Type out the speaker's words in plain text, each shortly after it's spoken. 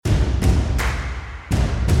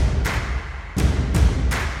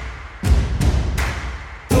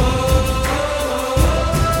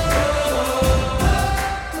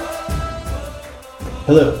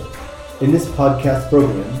Hello. In this podcast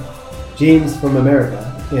program, James from America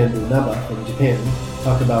and Naba from Japan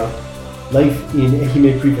talk about life in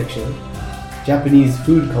Ehime Prefecture, Japanese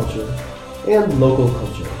food culture, and local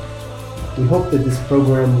culture. We hope that this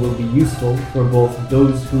program will be useful for both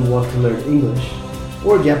those who want to learn English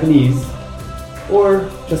or Japanese,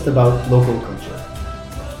 or just about local culture.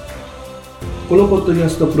 このポッドキャ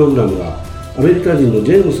ストプログラムはアメリカ人の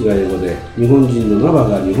ジェームスが英語で、日本人のナバ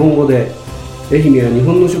が日本語で、愛媛や日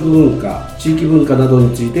本の食文化、地域文化など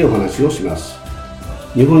についてお話をします。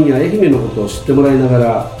日本や愛媛のことを知ってもらいなが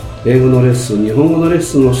ら、英語のレッスン、日本語のレッ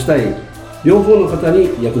スンをしたい両方の方に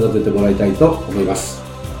役立ててもらいたいと思います。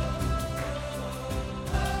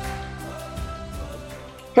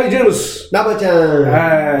はい、ジェームス。ナバちゃん。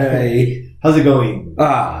はい。How's it going?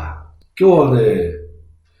 今日はね、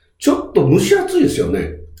ちょっと蒸し暑いですよ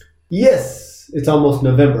ね。Yes, it's almost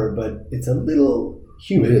November, but it's a little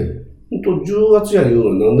humid. 本当10月や言うの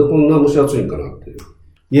になんでこんな蒸し暑いんかなっていう。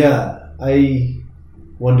Yeah, I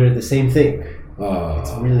wonder the same thing.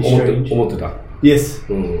 It's really strange. 思ってた。Yes,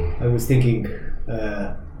 I was thinking,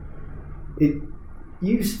 it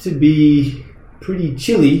used to be pretty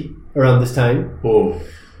chilly around this time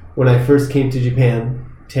when I first came to Japan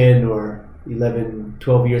 10 or 11,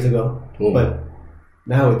 12 years ago, but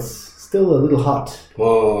now it's still a little hot.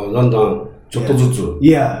 だんだんちょっとずつ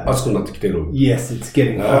暑くなってきてる。Yes, it's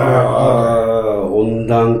getting hotter. 温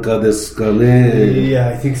暖化ですかね。Yeah,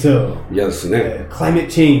 I think so. いやですね。Climate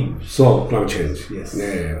change. そう、climate change. Yes.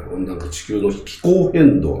 ね、温暖化、地球の気候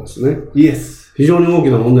変動ですね。Yes. 非常に大き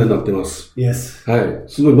な問題になってます。Yes. はい。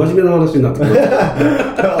すごい真面目な話になってます。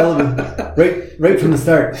right from the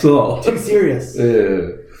start. そう。Too serious.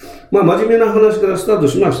 真面目な話からスタート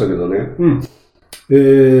しましたけどね。今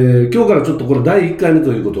日からちょっとこれ第1回目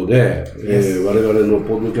ということで、我々の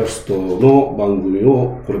ポッドキャストの番組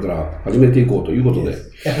をこれから始めていこうということで。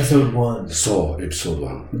Episode 1. そう、エピソード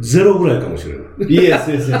1。0ぐらいかもしれない。Yes.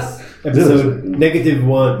 Episode negative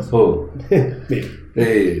 1. そう。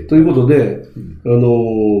ということで、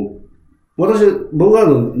僕は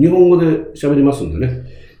日本語で喋りますんでね。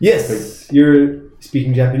Yes, you're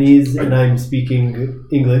speaking Japanese and I'm speaking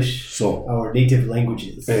English, そう。our native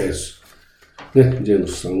languages. ね、ジェーム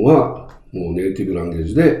スさんはもうネイティブランゲー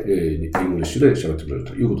ジで、イングリッシュで喋ってくれる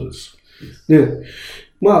ということです。で、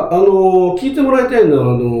聞いてもらいたいの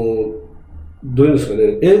は、どういうんですか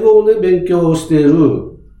ね、英語をね、勉強している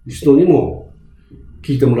人にも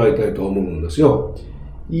聞いてもらいたいと思うんですよ。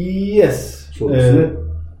Yes. そうですね。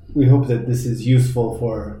We hope that this is useful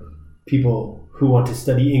for people who want to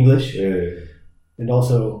study English and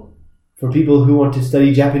also for people who want to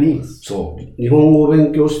study Japanese. そう。日本語を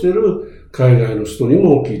勉強している海外の人に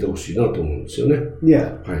も聞いてほしいなと思うんですよね。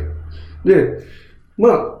Yeah. はい。で、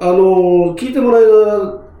聞いてもらいながら、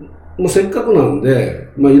もうせっかくなんで、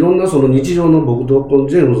いろんなその日常の僕とこの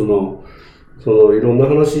ジェームズのいろんな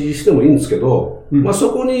話してもいいんですけど、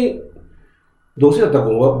そこに、どうせやったら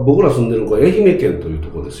僕ら住んでるのは愛媛県というと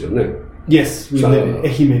ころですよね。Yes, we live in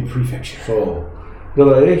愛媛 Prefecture. そう。だ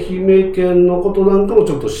から愛媛県のことなんかも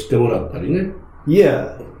ちょっと知ってもらったりね。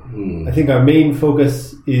Yeah. I think our main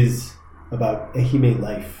focus is about 愛媛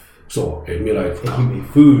life. そう、愛媛ライフか。愛媛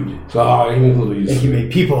food. さあ、愛媛フードいいですね。愛媛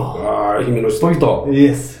people. 愛媛の人々。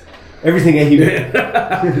Yes. Everything 愛媛。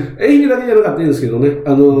愛媛だけじゃなかったらいいんですけどね。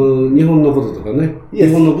日本のこととかね。日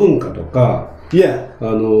本の文化とか。Yeah.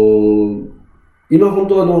 今本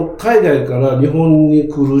当海外から日本に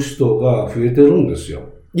来る人が増えてるんですよ。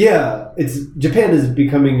Yeah, Japan is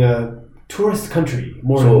becoming a tourist country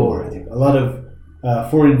more and more. I think a lot of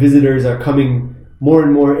foreign visitors are coming more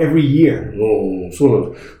and more every year. そうな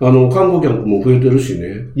んです。観光客も増えてるし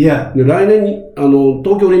ね。Yeah. で、来年に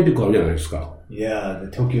東京オリンピックあるじゃないですか。Yeah, the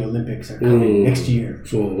Tokyo Olympics are coming next year.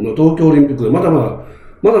 そう、東京オリンピックでまだま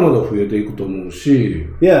だ増えていくと思うし。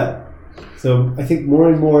Yeah. So I think more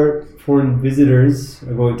and more foreign visitors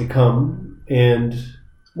are going to come, and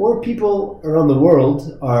more people around the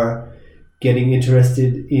world are getting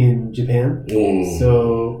interested in Japan.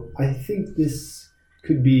 So I think this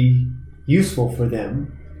could be useful for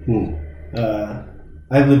them.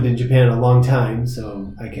 I've lived in Japan a long time,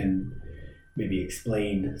 so I can maybe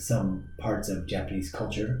explain some parts of Japanese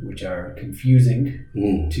culture which are confusing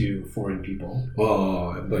to foreign people.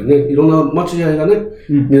 やっぱりね、いろんな間違いがね、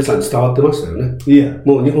皆さんに伝わってましたよね。Yeah.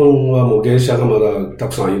 もう日本はもう芸者がまだた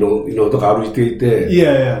くさんいろんなとこ歩いていて。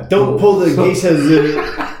Yeah. Don't pull the geisha's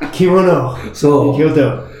kimono. そう。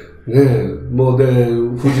Kyoto. ねもうで、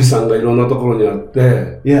富士山がいろんなところにあっ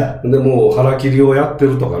て、Yeah. で、もう腹切りをやって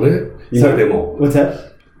るとかね。今でも。What's that?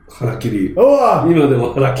 腹切り。Oh! 今で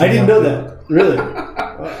も腹切り。I didn't know that. Really?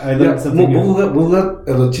 I いや learned something もう new. 僕が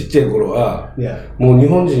ちっちゃい頃は、Yeah. もう日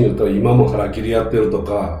本人言うと今も腹切りやってると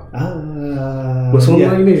か、まあ、そん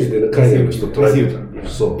なイメージでね、海外の人捉えてる。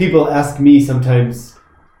そう。People ask me sometimes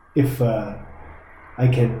if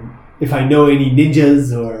I know any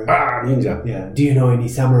ninjas or ああ、忍者。yeah, do you know any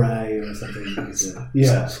samurai or something?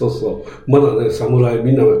 Yeah. そうそう。まだね、侍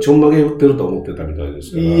みんながちょんまげ売ってると思ってたみたいで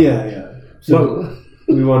すから。Yeah. So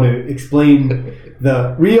we want to explain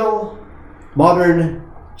the real modern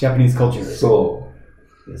Japanese culture. そ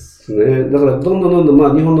う。Yes. ね、だからどんどんま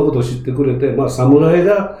あ日本のことを知ってくれて、まあ侍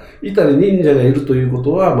がいたり忍者がいるというこ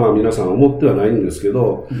とはまあ皆さん思ってはないんですけ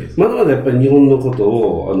ど、Yes. まだまだやっぱり日本のこと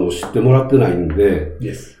を知ってもらってないんで、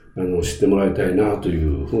Yes. 知ってもらいたいなとい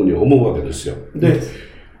うふうに思うわけですよ。で、Yes.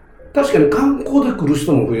 確かに観光で来る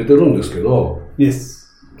人も増えてるんですけど、Yes.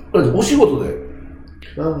 お仕事で、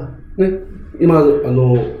 Ah. ね、今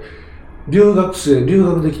留学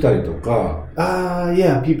できたりとか、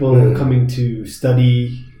Yeah, people coming to study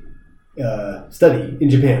in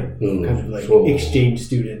Japan, kind of like exchange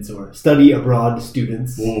students or study abroad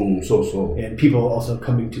students, そうそう。 and people also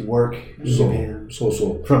coming to work in Japan そう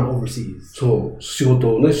そう。 from overseas. そう。仕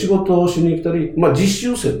事をしに来たり、まあ実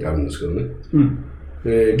習生ってあるんですけどね。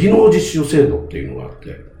技能実習制度っていうのがあっ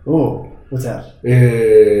て。Oh, what's that?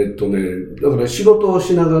 だから仕事を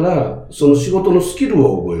しながら、その仕事のスキル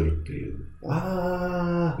を覚えるっていう。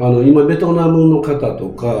今ベトナムの方と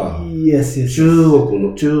か、Yes. 中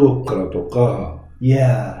国からとか、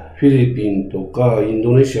Yeah. フィリピンとか、イン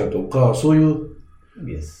ドネシアとか、そういう、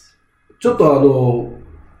Yes. ちょっと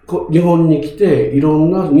日本に来て、いろん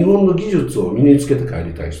な日本の技術を身につけて帰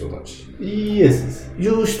りたい人たち。Yes. い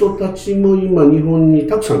う人たちも今日本に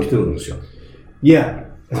たくさん来てるんですよ。Yeah.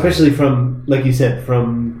 Especially from, like you said,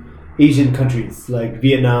 from Asian countries like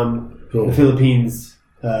Vietnam, the Philippines,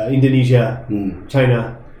 Indonesia,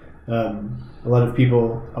 China. A lot of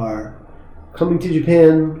people are coming to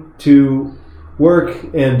Japan to work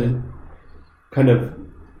and kind of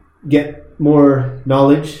get more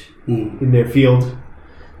knowledge in their field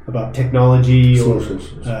about technology or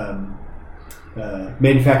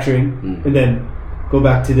manufacturing, and then go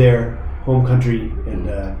back to their home country and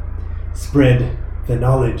spread the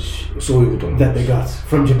knowledge そういうことなんです。 that they got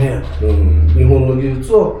from Japan. 日本の技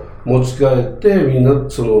術を持ち帰ってみんな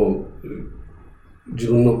自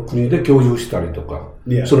分の国で共有したりとか、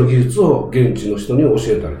その技術を現地の人に教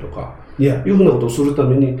えたりとか、いうふうなことをするた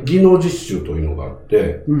めに技能実習というのがあっ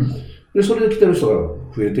て、でそれで来てる人が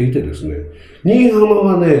増えていてですね、新居浜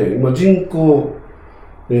はね、今人口、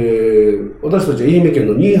私たちは愛媛県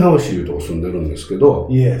の新居浜市というとこ住んでるんですけど、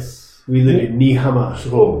Yes, we live in Nihama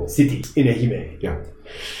City in Ehime. いや、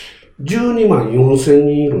12万4千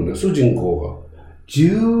人いるんです、人口が。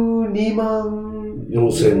12万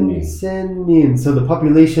4千人。So the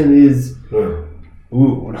population is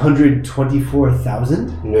 124,000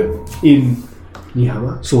 in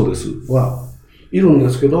Nihama? そうです。Wow. いるんで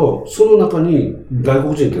すけど、その中に外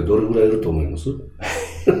国人ってどれぐらいいると思います？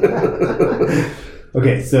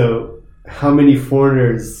 Okay, so how many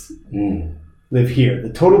foreigners live here? The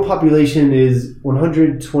total population is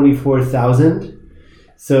 124,000.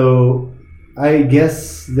 So I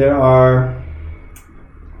guess there are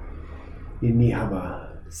in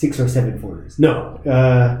Nihama 6 or 7 foreigners. No,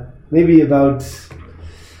 maybe about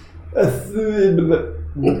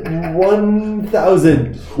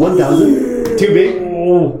 1,000. 1,000? Too big?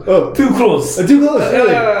 Oh, too close. Too close,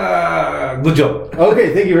 really? Good job.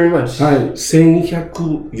 Okay, thank you very much. はい、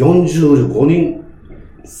1145人。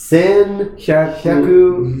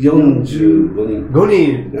1145人。5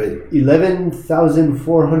人。はい。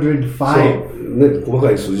11,405. ね、細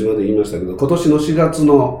かい数字まで言いましたけど、今年の4月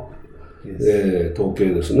の、統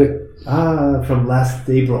計ですね。From last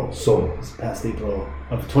April. そう。Past April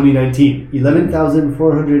of 2019.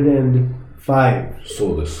 11,405.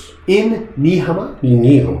 そうです。In Nihama? 新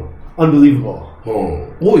居浜。Unbelievable.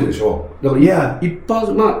 多いでしょ。だから、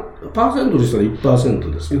1%、まあ、パーセントにしたら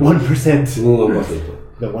 1% ですけど。1%.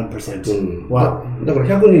 1%。The 1%. Wow. だから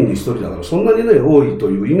100人に1人だから、そんなにね、多いと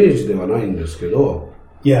いうイメージではないんですけど。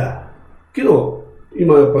Yeah. けど、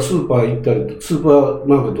今やっぱスーパー行ったり、スーパー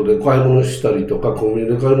マーケットで買い物したりとか、コンビニ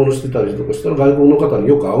で買い物してたりとかしたら、外国の方に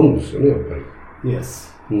よく会うんですよね、やっぱり。Yes.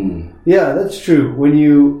 Yeah, that's true. When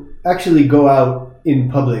you actually go out in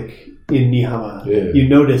public in Nihama, you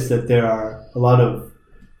notice that there are a lot of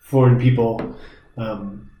foreign people,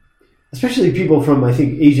 especially people from, I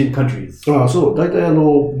think, Asian countries. そう。大体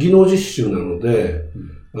技能実習なので、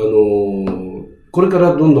これか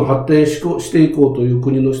らどんどん発展していこうという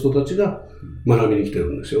国の人たちが学びに来て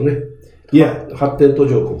るんですよね。発展途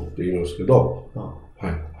上国って言いますけど、は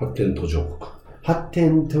い。発展途上国。発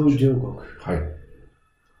展途上国。はい。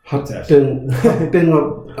発展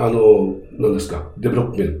は、何ですか、デベロ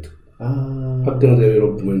ップメント。発展のデベ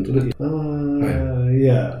ロップメントで。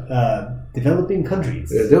Developing countries.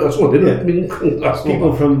 そう、デベロッピング、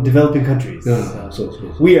people from developing countries.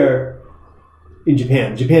 We are in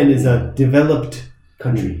Japan. Japan is a developed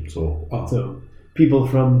country. So people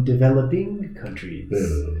from developing countries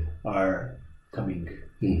are coming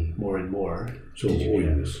more and more to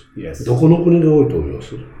Japan. Yes. どこの国が多いと思いま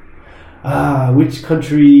す？ Which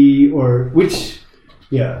country or which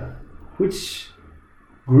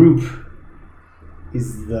group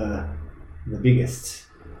is the biggest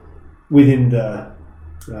within the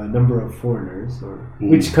number of foreigners, or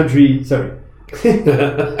which country? Sorry. ち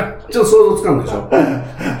ょっと想像つかんでしょ。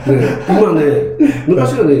今ね、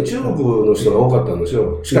昔はね、中国の人が多かったんです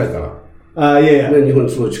よ。近いから。Yeah. 日本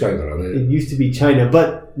にすごい近いからね。It used to be China,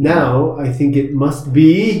 but now I think it must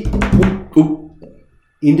be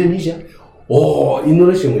Indonesia. インド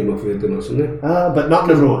ネシアも今増えてますね。But not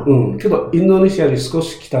number one. けど、インドネシアより少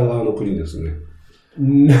し北側の国ですね。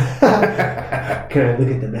Can I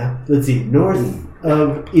look at the map? Let's see. North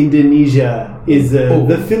of Indonesia is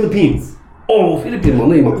the Philippines. フィリピンも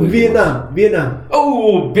ね、今増えてます。Vietnam.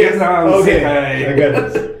 Vietnam. Okay.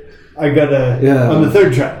 I got on the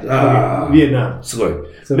third try. Vietnam. すごい。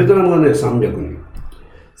ベトナムがね、300人。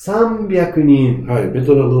300人。はい、ベ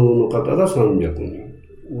トナムの方が300人。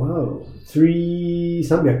Wow.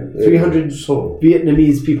 300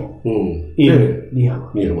 Vietnamese people in 新居浜。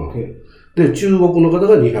で、中国の方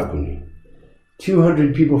が200人。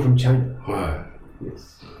200 people from China. はい。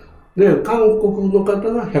で、韓国の方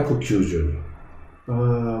が190人。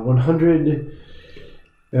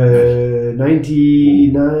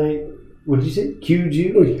199, what did you say?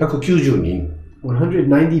 190人。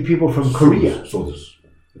190 people from Korea. そうです。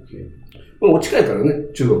もう近いからね、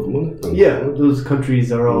中国もね。Yeah, those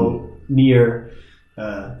countries are all near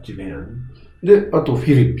Japan. で、あとフ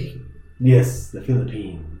ィリピン。Yes, the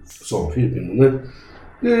Philippines. そう、フィリピンもね。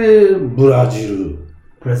で、ブラジル。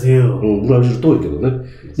ブラジル遠いけどね。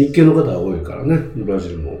日系の方が多いからね、ブラジ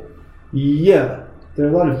ルも。Yeah, there are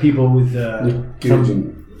a lot of people with 日系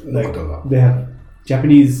人の方が。They have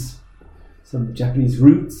some Japanese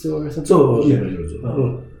roots or something? そう、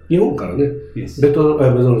日本からね、ブ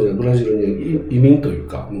ラジルに移民という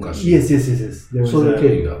か、昔。Yes. そういう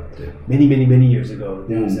経緯があって。Many years ago,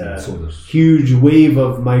 there was a huge wave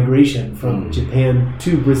of migration from Japan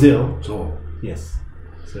to Brazil. そう。Yes.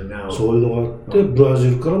 So now, そういうのがあって、ブラ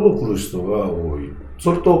ジルからも来る人が多い。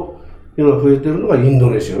それと、今増えてるのがインド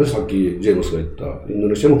ネシアね。さっきジェームスが言ったインド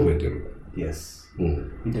ネシアも増えてる。Yes.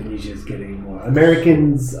 Indonesia is getting more.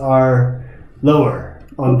 Americans are lower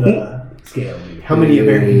on the scale. How many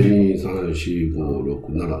Americans? 2、3、4、5、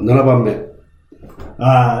6、7番目。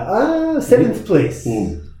Seventh place.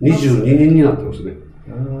 22人になってますね。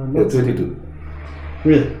22.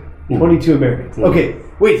 Really? 22 Americans. Okay,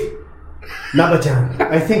 wait. Naba-chan,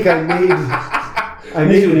 I think I made...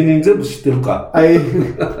 22人全部知ってるか？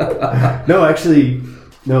 No, actually,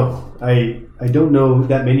 no. I don't know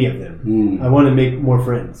that many of them. I want to make more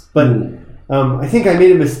friends. But I think I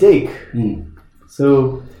made a mistake.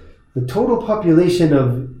 So the total population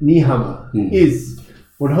of Nihama is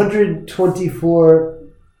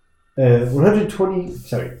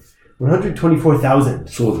 124,000.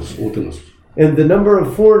 そうです。合ってます。And the number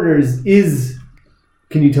of foreigners is,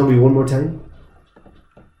 can you tell me one more time?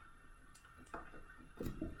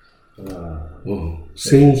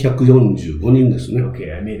 1145人ですね。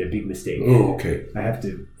Okay, I made a big mistake. Okay. I have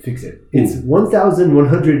to fix it. It's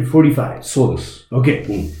 1,145. そうです。Okay.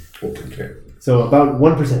 Okay. So about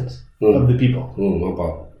 1% of the people. なん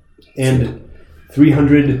か And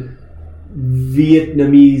 300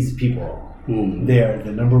 Vietnamese people. They are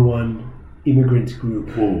the number one immigrant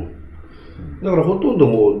group. だからほとんど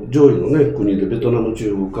もう上位のね国でベトナム、中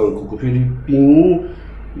国、韓国、フィリピン、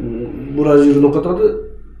ブラジルの方で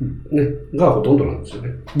ねがほとんどなんですよ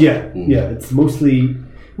ね。Yeah, it's mostly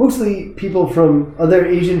people from other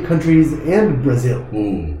Asian countries and Brazil.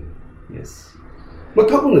 Yes. まあ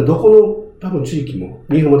多分ね多分地域も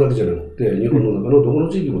日本だけじゃなくて日本の中のどこの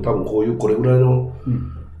地域も多分これぐらいの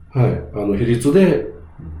比率で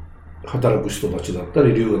働く人たちだった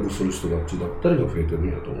り留学する人たちだったりが増えてるん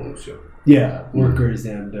だと思うんですよ。Yeah, workers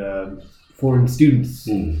and foreign students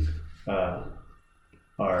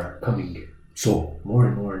are coming. そう。More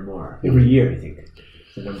and more. Every year, I think,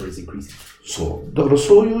 the number is increasing. そう。だから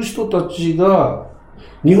そういう人たちが、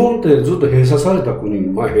日本ってずっと閉鎖された国に、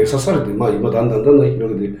閉鎖されて、今だんだん広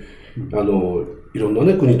げて、いろんな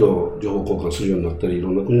ね、国と情報交換するようになったり、い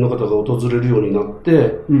ろんな国の方が訪れるようになっ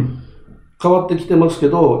て、変わってきてますけ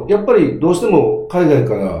ど、やっぱりどうしても海外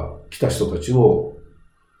から来た人たちを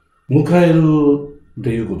迎えるっ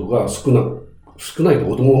ていうことが少ないと、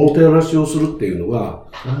おもてなしをするっていうのが、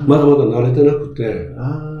まだまだ慣れてなくて、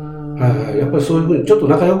やっぱりそういうふうにちょっと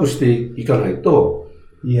仲良くしていかないと、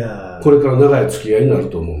これから長い付き合いになる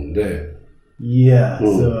と思うんで。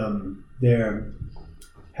So they're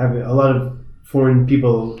having a lot of foreign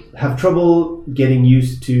people have trouble getting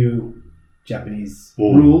used to Japanese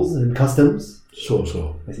rules and customs. そうそ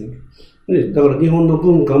う。I think. ね、だから日本の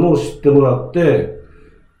文化も知ってもらって、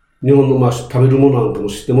日本の食べるものなんかも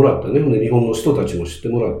知ってもらってね、日本の人たちも知って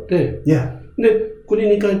もらって、で、国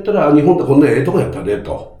に帰ったら、日本ってこんなええとこやったで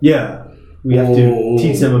と。We have to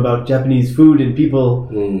teach them about Japanese food and people,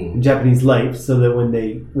 and Japanese life, so that when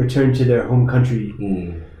they return to their home country,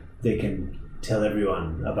 they can tell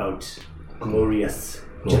everyone about glorious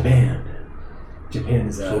Japan. Japan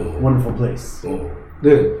is a wonderful place.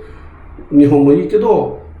 で、日本もいいけ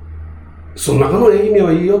ど、その中の愛媛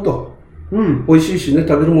はいいよと。美味しいしね、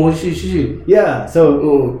食べるも美味しいし。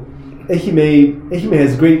So愛媛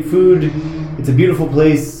has great food. It's a beautiful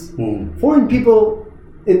place. Foreign people,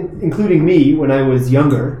 including me, when I was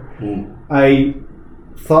younger, I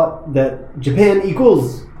thought that Japan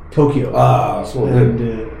equals Tokyo and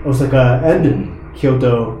Osaka and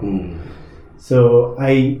Kyoto. So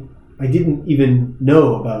I didn't even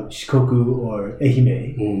know about Shikoku or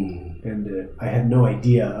Ehime, and I had no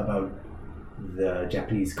idea about the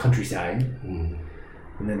Japanese countryside. And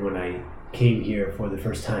then when I came here for the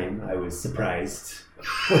first time, I was surprised.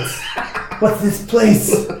 What's this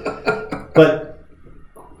place? But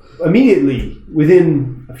immediately,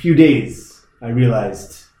 within a few days, I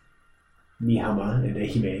realized Nihama and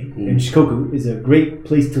Ehime and Shikoku is a great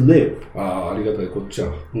place to live. ありがたいこっち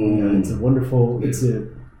ゃ。It's a wonderful, has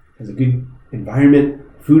a good environment,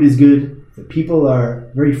 food is good, the people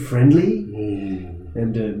are very friendly,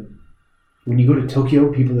 and when you go to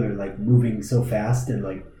Tokyo, people are like moving so fast and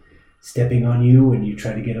like stepping on you when you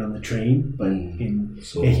try to get on the train, but in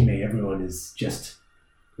Ehime, everyone is just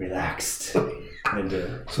relaxed. And,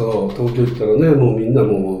 そう、東京行ったらね、もうみんな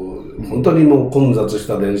もう本当にもう混雑し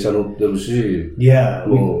た電車乗ってるし。we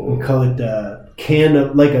call it can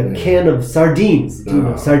of sardines. Do you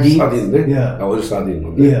know sardines? サーディンね。オイルサーディン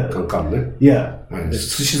のね、カンね。寿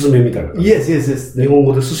司詰めみたいな。Yes. 日本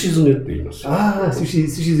語で寿司詰めって言います。sushi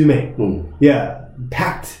詰め。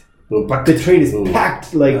Packed. The train is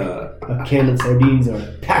packed like a can of sardines or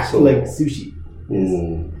packed like sushi.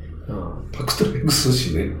 パクトレック寿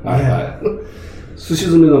司ね。寿司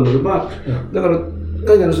詰めなんだけど、だから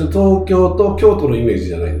海外の人、東京と京都のイメージ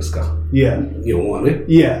じゃないですか。日本はね。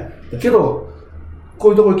けど、こ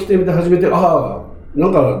ういうところに来てみて初めて、なん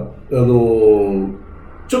か、ちょ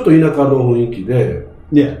っと田舎の雰囲気で、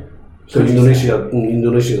インドネシアだ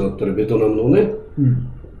ったり、ベトナムのね、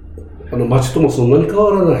街ともそんなに変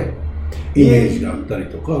わらないイメージがあったり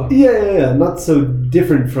とか。Not so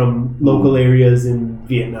different from local areas in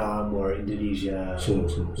Vietnam or Indonesia. そう。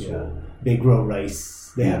They grow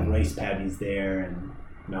rice. They have rice paddies there and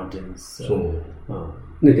mountains. そう。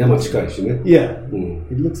ね、山近いしね。It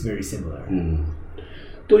looks very similar.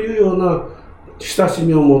 というような親し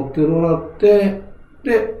みを持ってもらって、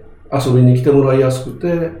で、遊びに来てもらいやすく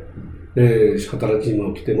て、働きに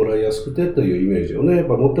も来てもらいやすくてというイメージをね、やっ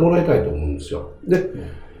ぱ持ってもらいたいと思うんですよ。で、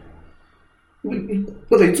なん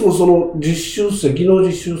かいつもその技能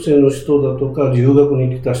実習生の人だとか、留学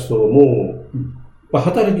に来た人も、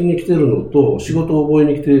働きに来てるのと、仕事を覚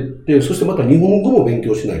えに来てて、そしてまた日本語も勉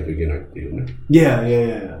強しないといけないっていうね。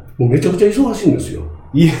もうめちゃくちゃ忙しいんですよ。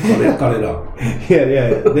彼ら。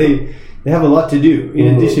They have a lot to do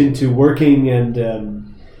in addition to working and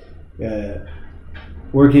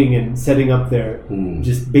setting up their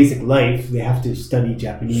just basic life. They have to study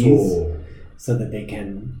Japanese so that they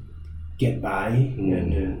can get by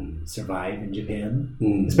and survive in Japan.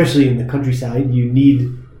 Especially in the countryside, you need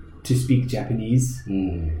to speak Japanese.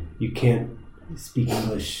 You can't speak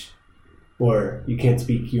English or you can't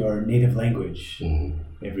speak your native language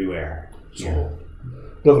everywhere.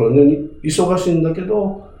 だからね、忙しいんだけ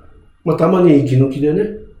ど、たまに息抜きで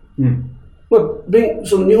ね、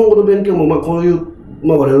その日本語の勉強もこういう、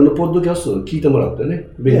我々のポッドキャストを聞いてもらってね、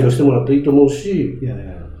勉強してもらっていいと思うし、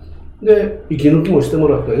で、息抜きもしても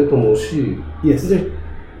らったらいいと思うし、で、仕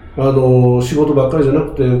事ばっかりじゃな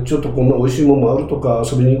くて、ちょっとこんな美味しいものもあるとか、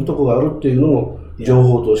遊びに行くとこがあるっていうのも、情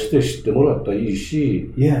報として知ってもらったらいい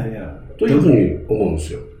し、というふうに思うんで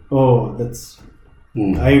すよ。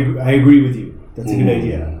I agree with you. That's a good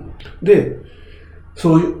idea. で、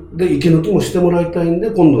で、息抜きもしてもらいたいんで、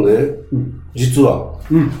今度ね、実は、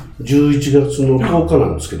11月の10日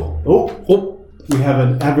なんですけど。We have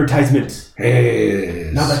an advertisement.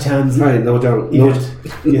 Naba-chan's. ナバちゃん。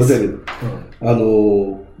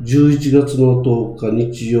11月の10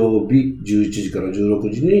日日曜日11時から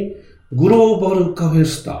16時にグローバルカフェ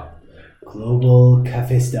スタ。Global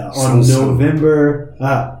Cafesta on November,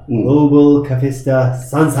 Global Cafesta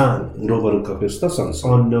Sansan. Global Cafesta Sansan.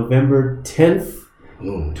 On November 10th,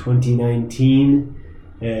 2019,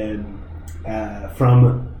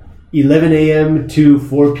 from 11 a.m. to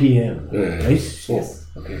 4 p.m. Right? Yes.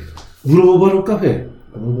 Okay. グローバルカフェ。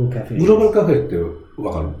Global Cafe. グローバルカフェって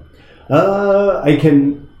わかる？ I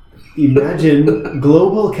can imagine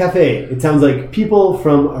Global Cafe. It sounds like people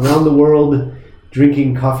from around the world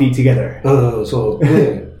drinking coffee together. そう。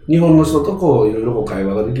で、日本の人とこういろいろ会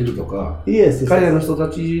話ができるとか、yes, 海外の人た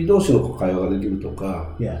ち同士の会話ができると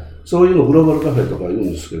か、yeah. そういうのグローバルカフェとか言う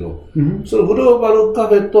んですけど、そのグローバルカ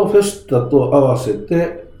フェとフェスタと合わせ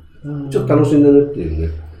て、ちょっと楽しんでねっていう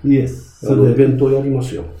ね。Yes. So イベントをやりま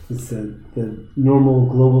すよ。It's the normal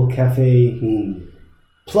Global Cafe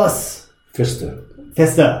plus Festa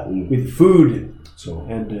with food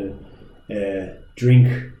and drink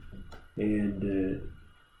and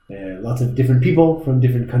lots of different people from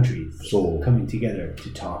different countries coming together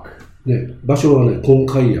to talk. で、場所はね、今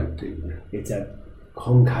海屋っていうね。It's at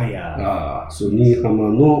今海屋。そう、新居浜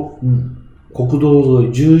の国道沿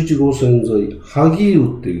い、11号線沿い、萩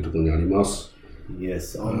生っていうところにあります。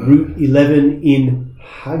Yes, on Route 11 in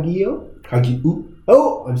Hagio? Hagiu.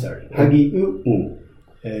 Oh, I'm sorry. Hagiu.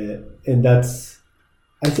 And that's,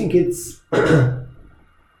 I think it's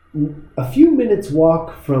a few minutes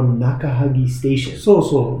walk from Nakahagi Station. そう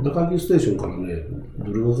そう、中萩ステーションからね、ど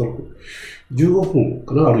れぐらいかな ?15 分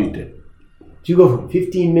かな、歩いて。15分、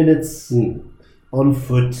15 minutes on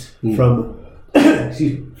foot from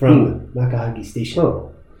Nakahagi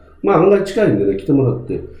Station. まあ案外近いんでね、来てもらっ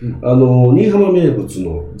て、新居浜名物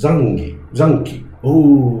の残機。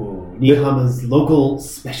Oh, 新居浜's local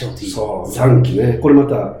specialty. そう、残機ね。これま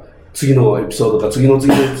た次のエピソードか次のエピ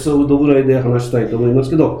ソードぐらいで話したいと思いま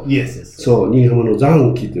すけど、yes. そう、新居浜の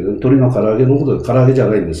残機っていう、ね、鶏の唐揚げのことで唐揚げじゃ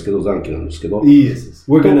ないんですけど、残機なんですけど。Yes.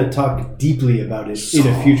 We're going to talk deeply about it in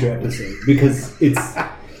a future episode because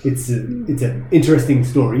it's an interesting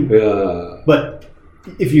story. Yeah. But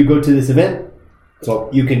if you go to this event,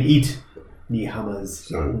 you can eat 新居浜's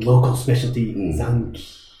local specialty 残機。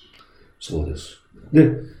そうです。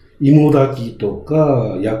で、芋炊きと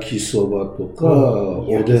か、焼きそばとか、お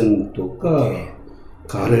でんとか、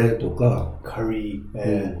カレーとか。カレー、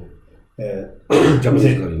ジャパニー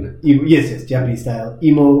ズカレーね。Yes, Japanese style.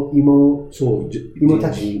 芋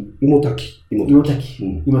炊き。芋炊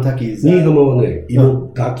き is... 新居浜はね、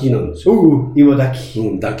芋炊きなんですよ。芋炊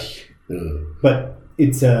き。炊き。But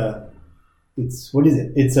what is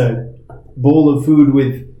it? It's a bowl of food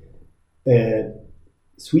with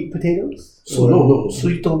sweet potatoes? そう、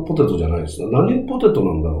スイートポテトじゃないですね。何ポテト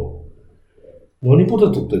なんだろう。何ポテ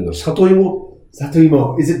トって言うんだろう。里芋。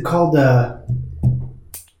Is it called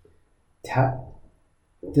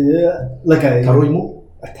like a タロイモ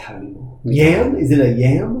Yam? Is it a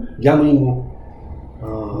yam? ヤムイモ。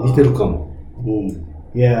似てるかも。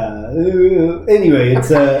Yeah. Anyway,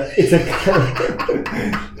 it's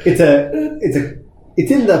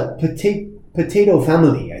in the potato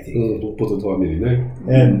family, I think. ポテトファミリーね。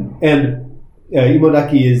And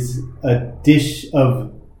imodaki is a dish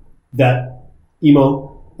of that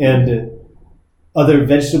imo and other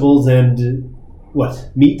vegetables and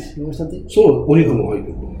meat or something? そう、お肉も入っ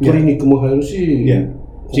てる。鶏肉も入るし、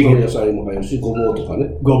他の野菜も入るし、ごぼうとか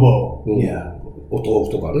ね。Yeah. お豆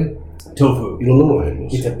腐とかね。Tofu. いろんなのが入りま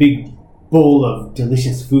す。It's a big bowl of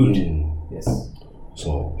delicious food. Yes.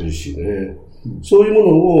 そう、美味しいね。そういうも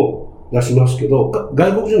のを出しますけど、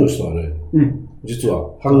外国人の人はね、実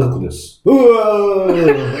は半額です。Okay.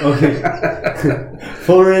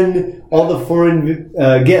 all the foreign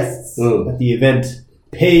guests at the event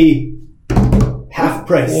pay half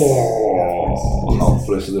price. ハーフ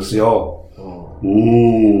プライスですよ。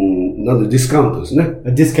なんでディスカウントですね。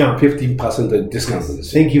A discount. 15% ディスカウントで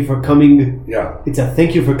す。Thank you for coming. Yeah. It's a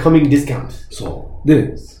thank you for coming discount. そう。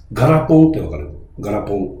で、ガラポンってわかる？ガラ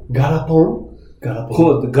ポン。こ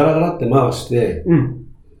うやってガラガラって回して、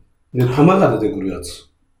で、玉が出てくるやつ。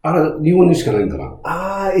あれ、日本にしかないんかな。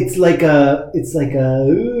It's like a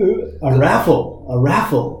raffle. A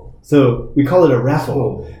raffle. So we call it a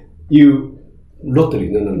raffle.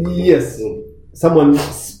 Lottery ね、なんか。Yes. Someone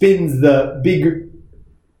spins the big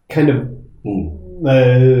kind of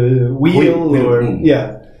wheel or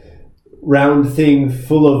round thing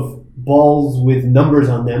full of balls with numbers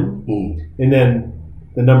on them, and then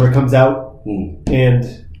the number comes out, and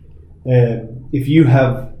if you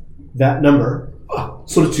have that number,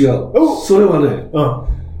 それ違う。それはね、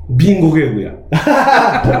ビンゴゲームや。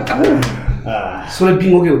それビ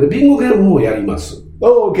ンゴゲームで、ビンゴゲームもやります。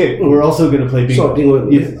Oh, okay. We're also going to play bingo. そう、ビンゴ、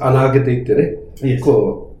Yes. 穴開けていってね、 Yes.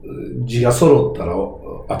 こう、字が揃ったら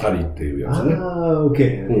当たりっていうやつね。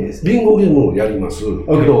Okay. うん、ビンゴゲームをやります。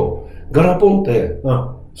けど、ガラポンって、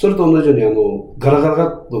それと同じようにガラガラガ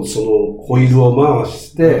ッとそのホイールを回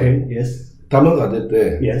して、玉が出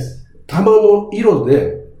て、玉の色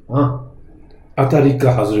で、当たり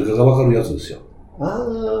か外れかが分かるやつですよ。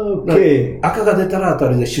Okay. 赤が出たら当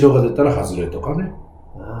たりで、白が出たら外れとかね。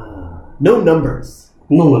No numbers.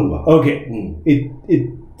 No number. Okay. It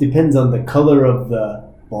depends on the color of the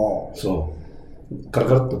ball. そう。カラ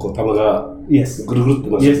カラっとこう玉がぐるぐるって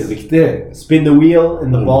回して出てきて、spin the wheel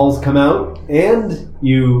and the balls come out and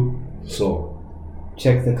you そう。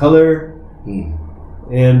 check the color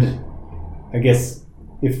and I guess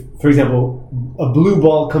if, for example, a blue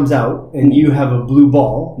ball comes out and you have a blue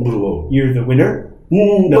ball, you're the winner?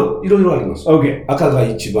 No. いろいろあります。Okay. 赤が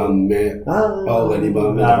1番目、青が2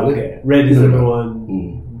番目とかね。Okay. Red is number one.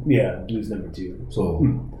 Yeah, blue is number two. そう。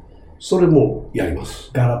それもやります。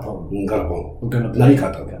ガラポン。ガラポン。何か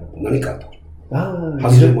当たる。何か当たる。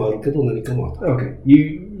外れもあるけど何かも当たる。Okay.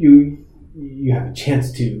 You have a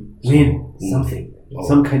chance to win something.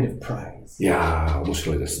 Some kind of prize. いやー、面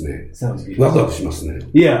白いですね。Sounds good. ワクワクしますね。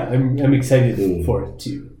Yeah, I'm excited for it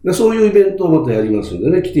too. でそういうイベントをまたやりますんで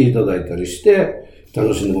ね、来ていただいたりして、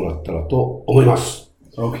楽しんでもらったらと思います。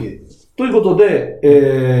Okay. ということ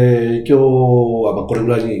で、今日はまあこれぐ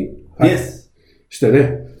らいに、して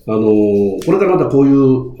ね、これからまたこうい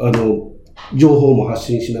う、情報も発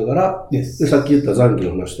信しながら、でさっき言った残機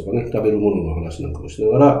の話とかね、食べるものの話なんかもしな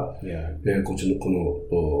がら、こっちのこ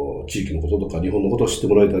の地域のこととか日本のことを知って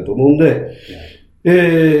もらいたいと思うんで、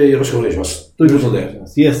よろしくお願いします。ということで、今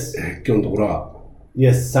日のところは、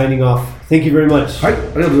signing off. Thank you very much. はい、あ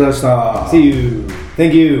りがとうございました。See you.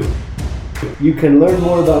 Thank you. You can learn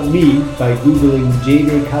more about me by Googling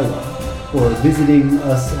J-Day Kaiwa or visiting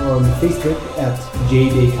us on Facebook at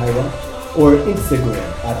J-Day Kaiwa or Instagram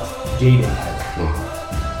at J-Day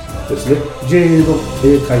Kaiwa. ですね。J-Day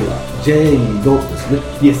Kaiwa。J-Day ですね。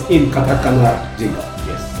Yes, in カタカナ J が。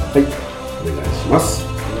Yes. はい。お願いします。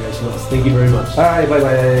お願いします。Thank you very much. はい、バイ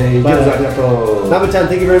バイ。ジェームズありがとう。ナブちゃん、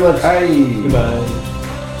Thank you very much. はい。Goodbye.